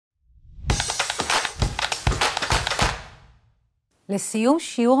לסיום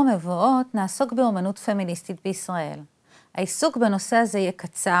שיעור המבואות נעסוק באמנות פמיניסטית בישראל. העיסוק בנושא הזה יהיה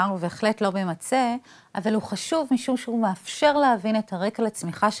קצר ובהחלט לא ממצה, אבל הוא חשוב משום שהוא מאפשר להבין את הרקע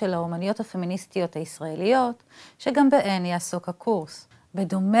לצמיחה של האמניות הפמיניסטיות הישראליות, שגם בהן יעסוק הקורס.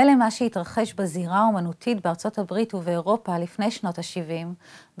 בדומה למה שהתרחש בזירה האמנותית בארצות הברית ובאירופה לפני שנות ה-70,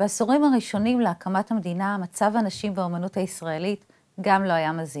 בעשורים הראשונים להקמת המדינה, מצב הנשים באמנות הישראלית גם לא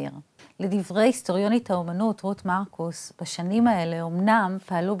היה מזהיר. לדברי היסטוריונית האמנות רות מרקוס, בשנים האלה אומנם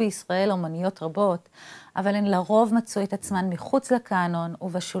פעלו בישראל אמניות רבות, אבל הן לרוב מצאו את עצמן מחוץ לקאנון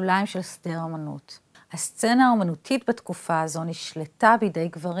ובשוליים של שדה האמנות. הסצנה האמנותית בתקופה הזו נשלטה בידי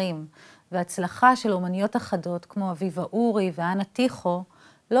גברים, והצלחה של אמניות אחדות כמו אביבה אורי ואנה טיחו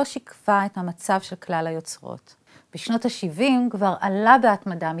לא שיקפה את המצב של כלל היוצרות. בשנות ה-70 כבר עלה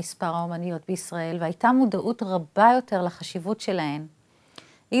בהתמדה מספר האמניות בישראל והייתה מודעות רבה יותר לחשיבות שלהן.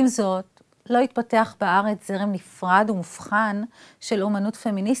 עם זאת, לא התפתח בארץ זרם נפרד ומובחן של אמנות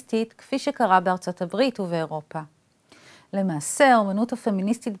פמיניסטית כפי שקרה בארצות הברית ובאירופה. למעשה, האמנות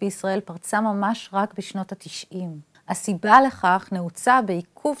הפמיניסטית בישראל פרצה ממש רק בשנות ה-90. הסיבה לכך נעוצה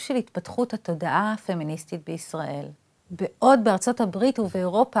בעיכוב של התפתחות התודעה הפמיניסטית בישראל. בעוד בארצות הברית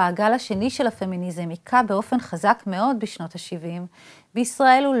ובאירופה הגל השני של הפמיניזם היכה באופן חזק מאוד בשנות ה-70,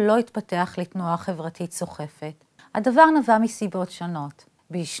 בישראל הוא לא התפתח לתנועה חברתית סוחפת. הדבר נבע מסיבות שונות.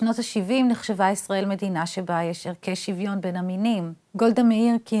 בשנות ה-70 נחשבה ישראל מדינה שבה יש ערכי שוויון בין המינים. גולדה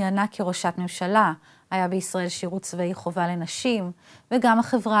מאיר כיהנה כראשת ממשלה, היה בישראל שירות צבאי חובה לנשים, וגם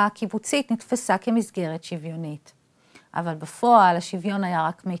החברה הקיבוצית נתפסה כמסגרת שוויונית. אבל בפועל השוויון היה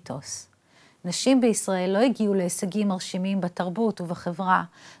רק מיתוס. נשים בישראל לא הגיעו להישגים מרשימים בתרבות ובחברה,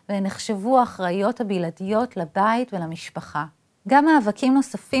 והן נחשבו אחראיות הבלעדיות לבית ולמשפחה. גם מאבקים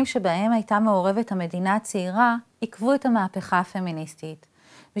נוספים שבהם הייתה מעורבת המדינה הצעירה, עיכבו את המהפכה הפמיניסטית.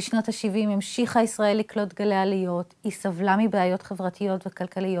 בשנות ה-70 המשיכה ישראל לקלוט גלי עליות, היא סבלה מבעיות חברתיות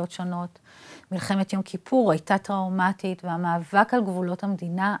וכלכליות שונות. מלחמת יום כיפור הייתה טראומטית והמאבק על גבולות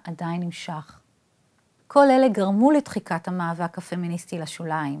המדינה עדיין נמשך. כל אלה גרמו לדחיקת המאבק הפמיניסטי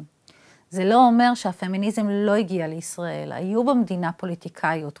לשוליים. זה לא אומר שהפמיניזם לא הגיע לישראל, היו במדינה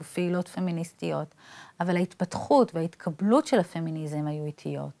פוליטיקאיות ופעילות פמיניסטיות, אבל ההתפתחות וההתקבלות של הפמיניזם היו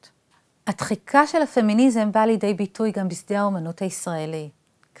איטיות. הדחיקה של הפמיניזם באה לידי ביטוי גם בשדה האמנות הישראלי.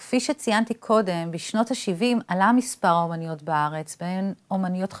 כפי שציינתי קודם, בשנות ה-70 עלה מספר האמניות בארץ, בהן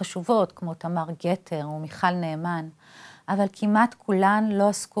אמניות חשובות כמו תמר גטר ומיכל נאמן, אבל כמעט כולן לא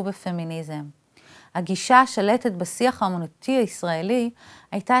עסקו בפמיניזם. הגישה השלטת בשיח האמנותי הישראלי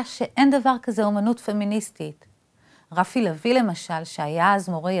הייתה שאין דבר כזה אמנות פמיניסטית. רפי לוי למשל, שהיה אז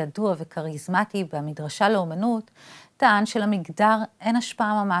מורה ידוע וכריזמטי במדרשה לאמנות, טען שלמגדר אין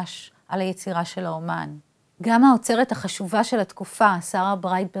השפעה ממש על היצירה של האומן. גם האוצרת החשובה של התקופה, שרה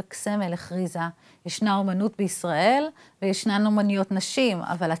ברייטברג סמל, הכריזה, ישנה אמנות בישראל וישנן אמניות נשים,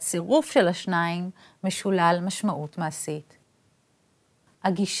 אבל הצירוף של השניים משולל משמעות מעשית.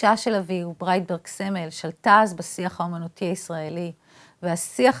 הגישה של אבי וברייטברג סמל שלטה אז בשיח האמנותי הישראלי,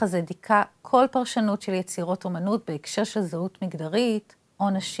 והשיח הזה דיכא כל פרשנות של יצירות אמנות בהקשר של זהות מגדרית או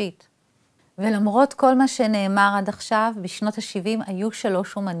נשית. ולמרות כל מה שנאמר עד עכשיו, בשנות ה-70 היו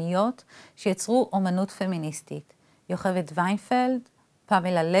 3 אמניות שיצרו אמנות פמיניסטית. יוכבד ויינפלד,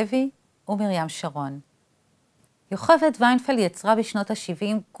 פמלה לוי ומרים שרון. יוכבד ויינפלד יצרה בשנות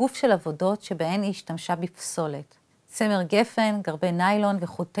ה-70 גוף של עבודות שבהן היא השתמשה בפסולת. צמר גפן, גרבי ניילון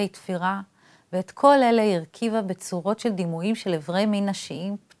וחוטי תפירה, ואת כל אלה היא הרכיבה בצורות של דימויים של אברי מין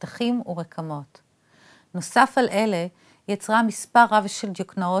נשיים, פתחים ורקמות. נוסף על אלה, יצרה מספר רב של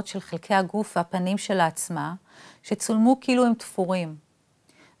דיוקנאות של חלקי הגוף והפנים שלה עצמה, שצולמו כאילו הם תפורים.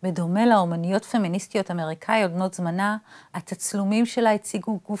 בדומה לאמניות פמיניסטיות אמריקאיות בנות זמנה, התצלומים שלה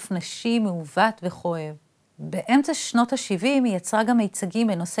הציגו גוף נשי, מעוות וכואב. באמצע שנות ה-70 היא יצרה גם מיצגים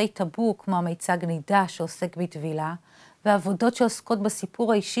בנושאי טאבו, כמו המיצג נידה שעוסק בטבילה, ועבודות שעוסקות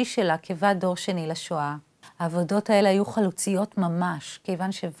בסיפור האישי שלה כבת דור שני לשואה. העבודות האלה היו חלוציות ממש,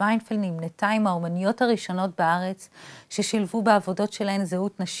 כיוון שוויינפלד נמנתה עם האמניות הראשונות בארץ, ששילבו בעבודות שלהן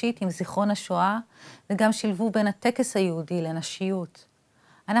זהות נשית עם זיכרון השואה, וגם שילבו בין הטקס היהודי לנשיות.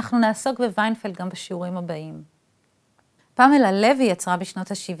 אנחנו נעסוק בוויינפלד גם בשיעורים הבאים. פמלה לוי יצרה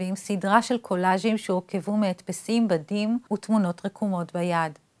בשנות ה-70 סדרה של קולאז'ים שהורכבו מהדפסים, בדים ותמונות רקומות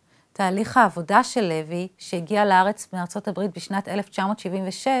ביד. תהליך העבודה של לוי, שהגיע לארץ מארצות הברית בשנת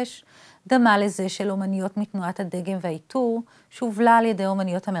 1976, דמה לזה של אומניות מתנועת הדגם והאיתור, שהובלה על ידי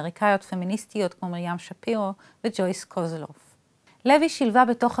אומניות אמריקאיות פמיניסטיות כמו מרים שפירו וג'ויס קוזלוף. לוי שילבה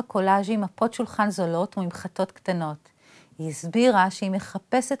בתוך הקולאז'ים מפות שולחן זולות וממחטות קטנות. היא הסבירה שהיא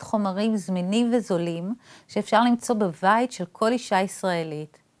מחפשת חומרים זמינים וזולים שאפשר למצוא בבית של כל אישה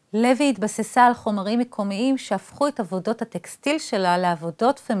ישראלית. לוי התבססה על חומרים מקומיים שהפכו את עבודות הטקסטיל שלה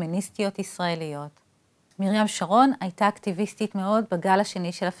לעבודות פמיניסטיות ישראליות. מרים שרון הייתה אקטיביסטית מאוד בגל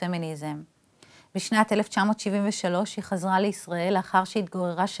השני של הפמיניזם. בשנת 1973 היא חזרה לישראל לאחר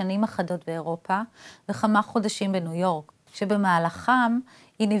שהתגוררה שנים אחדות באירופה וכמה חודשים בניו יורק, שבמהלכם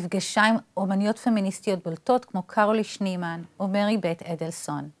היא נפגשה עם אומניות פמיניסטיות בולטות כמו קרולי שנימן או מבית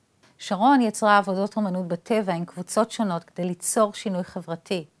אדלסון. שרון יצרה עבודות אומנות בטבע עם קבוצות שונות כדי ליצור שינוי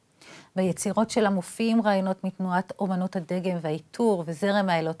חברתי. ביצירות שלה מופיעים רעיונות מתנועת אומנות הדגם והאיתור וזרם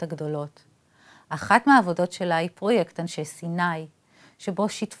האלות הגדולות. אחת מהעבודות שלה היא פרויקט אנשי סיני, שבו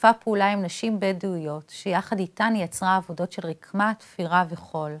שיתפה פעולה עם נשים בדואיות, שיחד איתן יצרה עבודות של רקמה, תפירה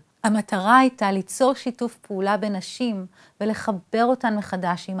וחול. המטרה הייתה ליצור שיתוף פעולה בין נשים ולחבר אותן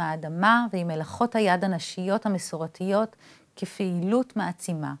מחדש עם האדמה ועם מלאכות היד הנשיות המסורתיות כפעילות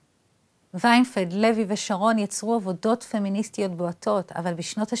מעצימה. ויינפלד, לוי ושרון יצרו עבודות פמיניסטיות בועטות, אבל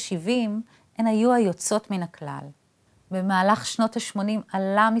בשנות ה-70 הן היו היוצאות מן הכלל. במהלך שנות ה-80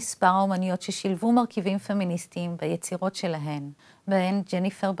 עלה מספר האומניות ששילבו מרכיבים פמיניסטיים ביצירות שלהן, בהן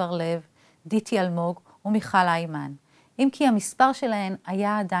ג'ניפר בר-לב, דיטי אלמוג ומיכל איימן, אם כי המספר שלהן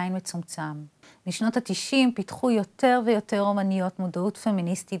היה עדיין מצומצם. בשנות ה-90 פיתחו יותר ויותר אומניות מודעות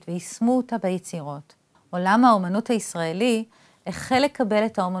פמיניסטית ויישמו אותה ביצירות. עולם האומנות הישראלי החל לקבל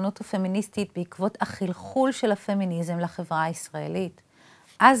את האומנות הפמיניסטית בעקבות החלחול של הפמיניזם לחברה הישראלית.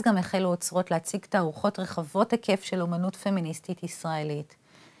 אז גם החלו אוצרות להציג תערוכות רחבות היקף של אומנות פמיניסטית ישראלית.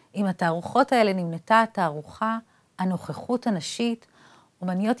 עם התערוכות האלה נמנתה התערוכה, הנוכחות הנשית,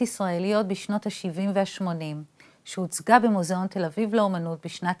 אומניות ישראליות בשנות ה-70 וה-80, שהוצגה במוזיאון תל אביב לאומנות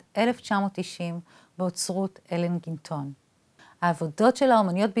בשנת 1990 באוצרות אלן גינטון. העבודות של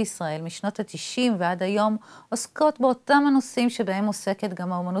האומניות בישראל משנות ה-90 ועד היום עוסקות באותם הנושאים שבהם עוסקת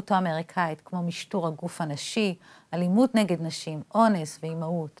גם האומנות האמריקאית, כמו משטור הגוף הנשי, אלימות נגד נשים, אונס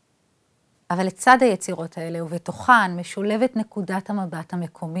ואימהות. אבל לצד היצירות האלה ובתוכן משולבת נקודת המבט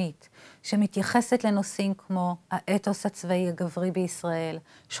המקומית, שמתייחסת לנושאים כמו האתוס הצבאי הגברי בישראל,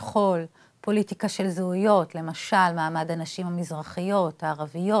 שכול, פוליטיקה של זהויות, למשל מעמד הנשים המזרחיות,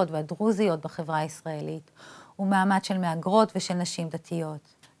 הערביות והדרוזיות בחברה הישראלית, ומעמד של מהגרות ושל נשים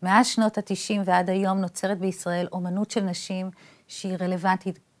דתיות. מאז שנות ה-90 ועד היום נוצרת בישראל אומנות של נשים שהיא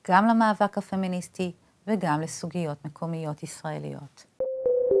רלוונטית גם למאבק הפמיניסטי וגם לסוגיות מקומיות ישראליות.